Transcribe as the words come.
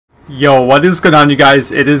Yo, what is going on, you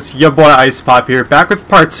guys? It is your boy IcePop here, back with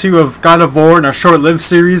part 2 of God of War in our short-lived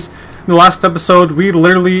series. In the last episode, we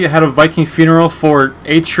literally had a Viking funeral for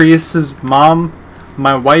Atreus' mom,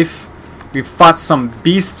 my wife. We fought some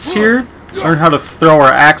beasts here, learned how to throw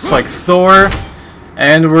our axe like Thor,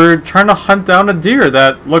 and we're trying to hunt down a deer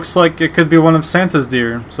that looks like it could be one of Santa's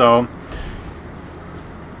deer. So,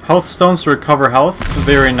 health stones to recover health,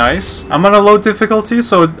 very nice. I'm on a low difficulty,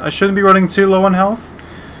 so I shouldn't be running too low on health.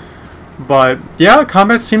 But yeah,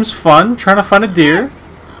 combat seems fun. Trying to find a deer.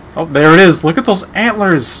 Oh, there it is. Look at those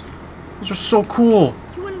antlers. Those are so cool.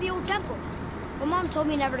 You went in the old temple. My mom told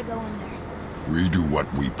me never to go in there. We do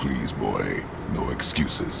what we please, boy. No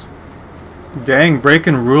excuses. Dang,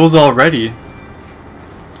 breaking rules already.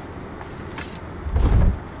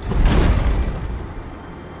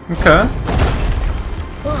 Okay.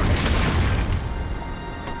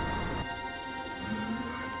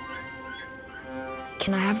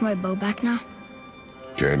 Can I have my bow back now?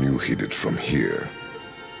 Can you hit it from here?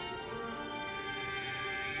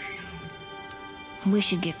 We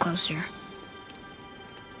should get closer.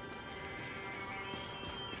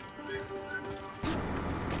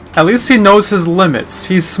 At least he knows his limits.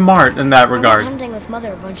 He's smart in that regard. I went hunting with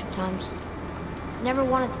Mother a bunch of times. Never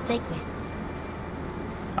wanted to take me.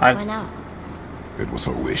 Why now? It was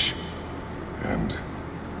her wish. And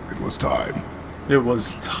it was time. It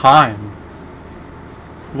was time.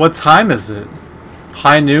 What time is it?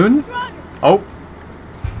 High noon? Oh.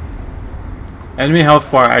 Enemy health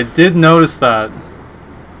bar. I did notice that.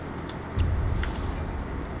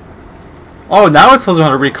 Oh, now it tells me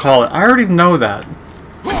how to recall it. I already know that.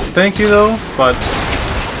 Thank you, though, but...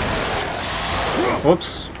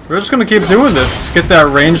 Whoops. We're just gonna keep doing this. Get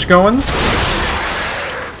that range going.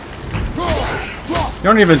 You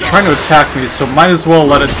aren't even trying to attack me, so might as well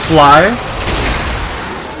let it fly.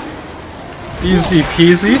 Easy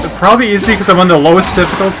peasy. Probably easy because I'm on the lowest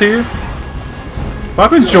difficulty.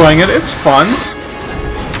 But I'm enjoying it. It's fun.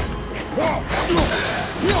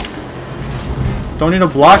 Don't need a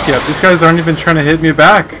block yet. These guys aren't even trying to hit me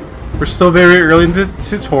back. We're still very early in the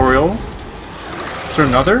tutorial. Is there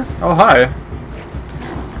another? Oh, hi.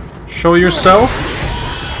 Show yourself.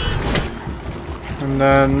 And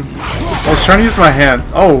then... I was trying to use my hand.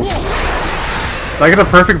 Oh. Did I get a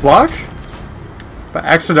perfect block? But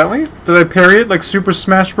accidentally? Did I parry it like Super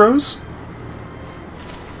Smash Bros?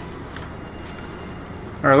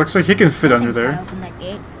 Alright, looks like he can fit under there. Open that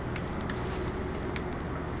gate.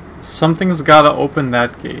 Something's gotta open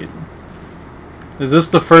that gate. Is this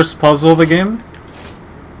the first puzzle of the game?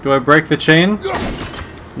 Do I break the chain?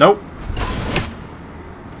 Nope.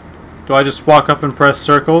 Do I just walk up and press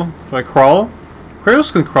circle? Do I crawl?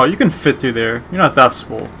 Kratos can crawl. You can fit through there. You're not that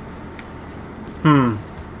swole.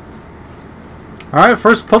 Alright,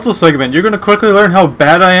 first puzzle segment. You're gonna quickly learn how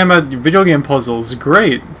bad I am at video game puzzles.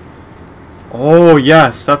 Great. Oh,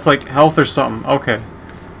 yes. That's like health or something. Okay.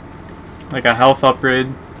 Like a health upgrade.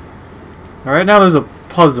 Alright, now there's a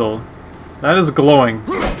puzzle. That is glowing.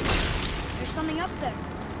 There's something up there.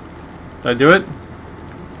 Did I do it?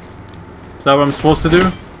 Is that what I'm supposed to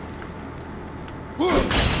do?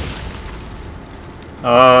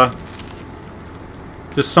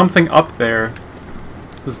 There's something up there.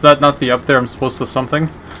 Was that not the up there I'm supposed to something?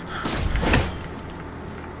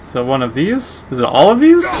 Is that one of these? Is it all of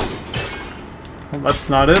these? Well, that's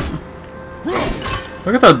not it.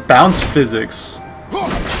 Look at that bounce physics.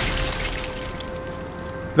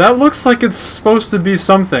 That looks like it's supposed to be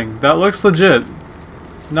something. That looks legit.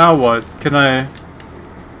 Now what? Can I...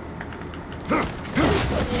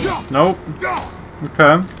 Nope.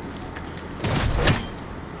 Okay.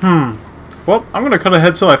 Well, I'm gonna cut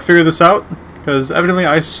ahead till I figure this out. Because evidently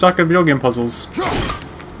I suck at video game puzzles.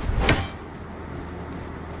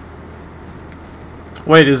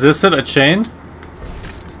 Wait, is this it? A chain?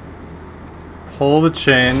 Pull the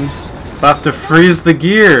chain. I have to freeze the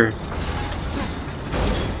gear.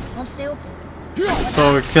 Won't stay open.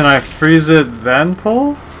 So can I freeze it then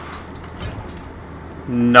pull?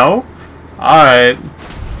 No? Alright.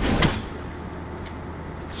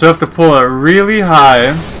 So I have to pull it really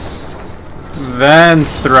high. Then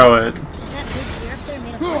throw it.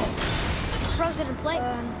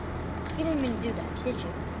 You didn't mean to do that, did you?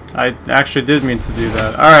 I actually did mean to do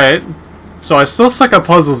that. Alright. So I still suck at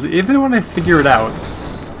puzzles even when I figure it out.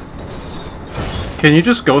 Can you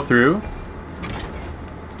just go through?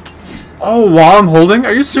 Oh, while I'm holding?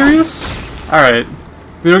 Are you serious? Alright.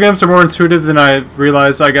 Video games are more intuitive than I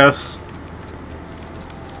realized, I guess.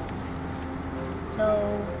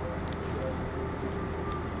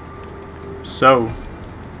 So.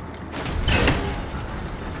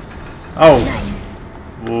 Oh.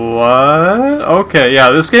 What? Okay, yeah,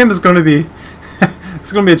 this game is going to be...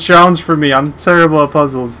 it's going to be a challenge for me. I'm terrible at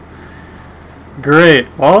puzzles. Great.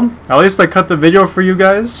 Well, at least I cut the video for you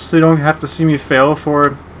guys, so you don't have to see me fail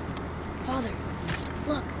for Father,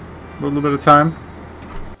 look. a little bit of time.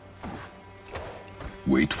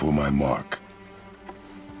 Wait for my mark.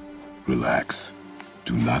 Relax.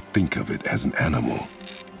 Do not think of it as an animal.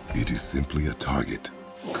 It is simply a target.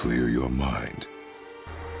 Clear your mind.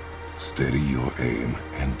 Steady your aim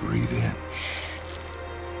and breathe in.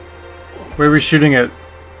 Where are we shooting it?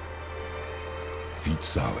 Feet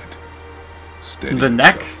solid. Steady The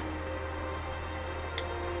neck? yourself.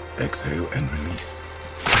 Exhale and release.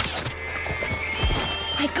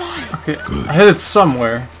 I got it. Okay, Good. I hit it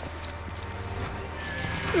somewhere.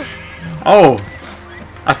 Oh!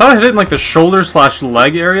 I thought I hit it in like the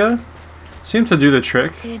shoulder/leg area. Seemed to do the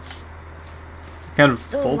trick. It's Kind of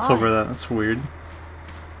still bolts alive. over that. That's weird.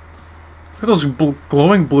 Look at those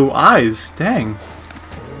glowing blue eyes. Dang.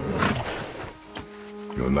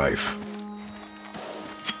 Your knife.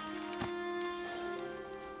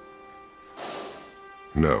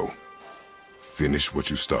 No. Finish what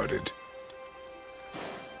you started.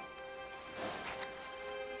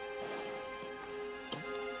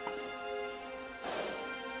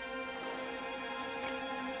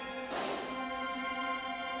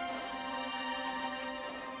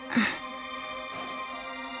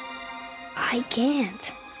 I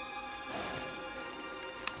can't.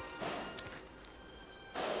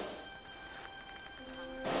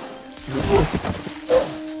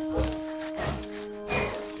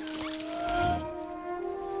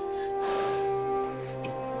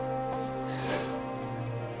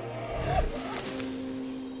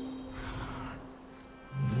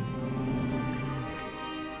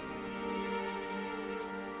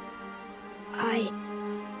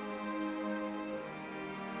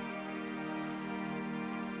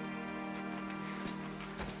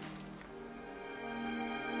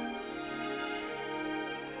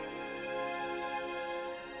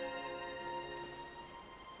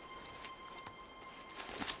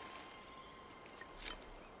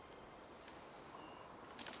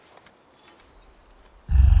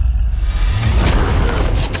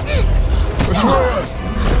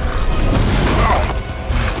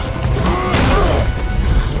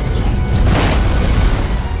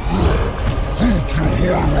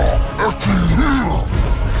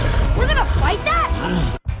 We're gonna fight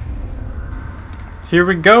that? Here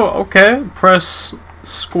we go. Okay. Press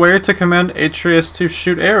square to command Atreus to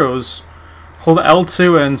shoot arrows. Hold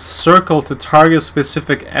L2 and circle to target a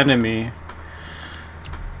specific enemy.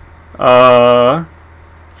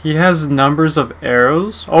 He has numbers of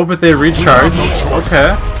arrows. Oh, but they recharge.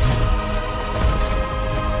 Okay.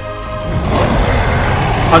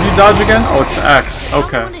 How do you dodge again? Oh, it's X. I'm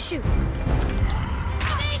Okay. going to shoot.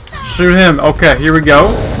 Shoot him. Okay, here we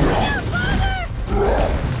go.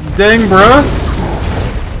 Dang, bruh.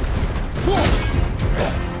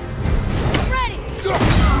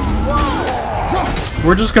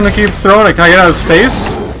 We're just gonna keep throwing it. Can I get out of his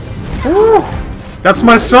face? Woo! That's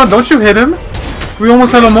my son. Don't you hit him? We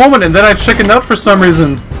almost had a moment and then I chickened out for some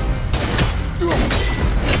reason.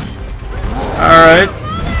 Alright.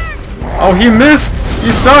 Oh, he missed.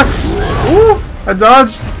 He sucks. Ooh, I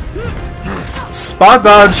dodged. Spot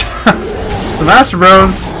dodge. Smash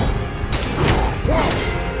Bros.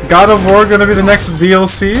 God of War gonna be the next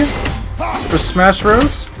DLC for Smash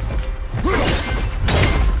Bros.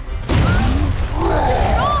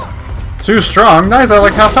 Too strong? Nice, I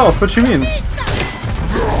like half health. What you mean?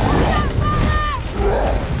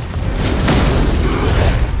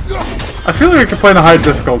 I feel like I could play in a high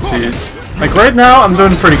difficulty. Like right now, I'm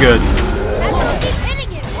doing pretty good.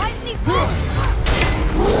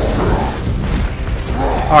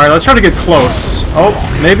 Alright, let's try to get close. Oh,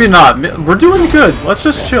 maybe not. We're doing good. Let's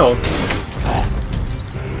just chill.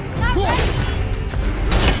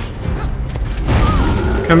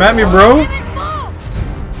 Come at me, bro.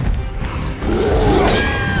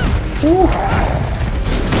 Ooh.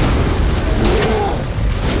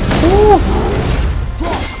 Ooh.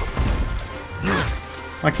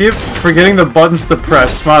 I keep forgetting the buttons to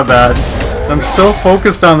press, my bad. I'm so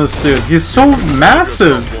focused on this dude. He's so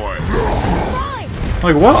massive.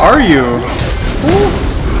 Like, what are you? Ooh.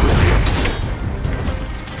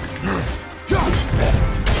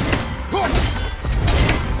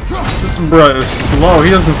 This bruh is slow. He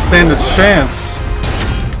doesn't stand a chance.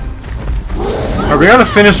 Alright, we gotta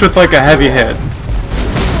finish with like a heavy hit.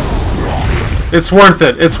 It's worth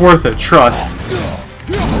it. It's worth it. Trust.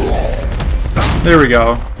 There we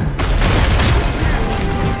go.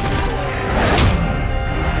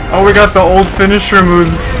 Oh, we got the old finisher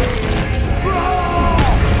moves.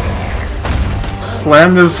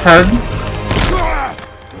 Slammed his head.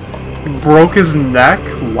 Broke his neck.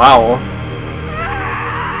 Wow.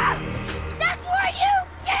 That's what you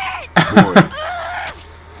get! Boy,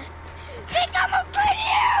 Think I'm afraid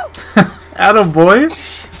of you! Attaboy.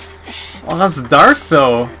 Well, that's dark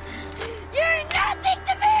though. You're nothing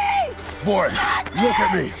to me! boy, look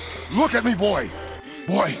at me. Look at me, boy.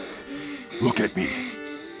 Boy, look at me.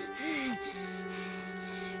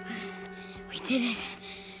 We did it.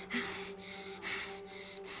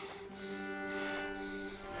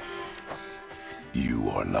 You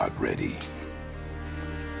are not ready.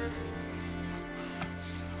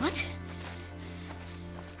 What?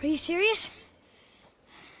 Are you serious?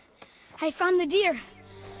 I found the deer.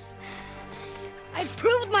 I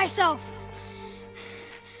proved myself.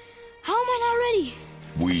 How am I not ready?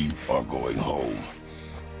 We are going home.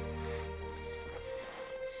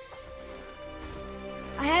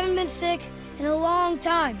 I haven't been sick in a long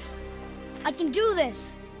time. I can do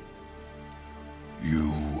this.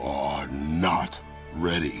 You are not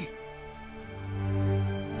ready.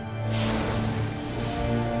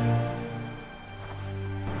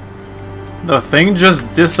 The thing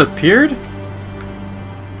just disappeared?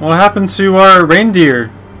 What happened to our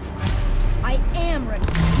reindeer? I am ready.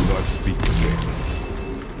 Do not speak again.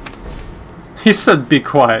 He said be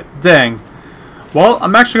quiet. Dang. Well,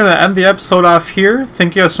 I'm actually going to end the episode off here.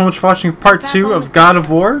 Thank you guys so much for watching part 2 of God of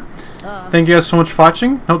War. Thank you guys so much for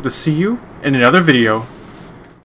watching. Hope to see you in another video.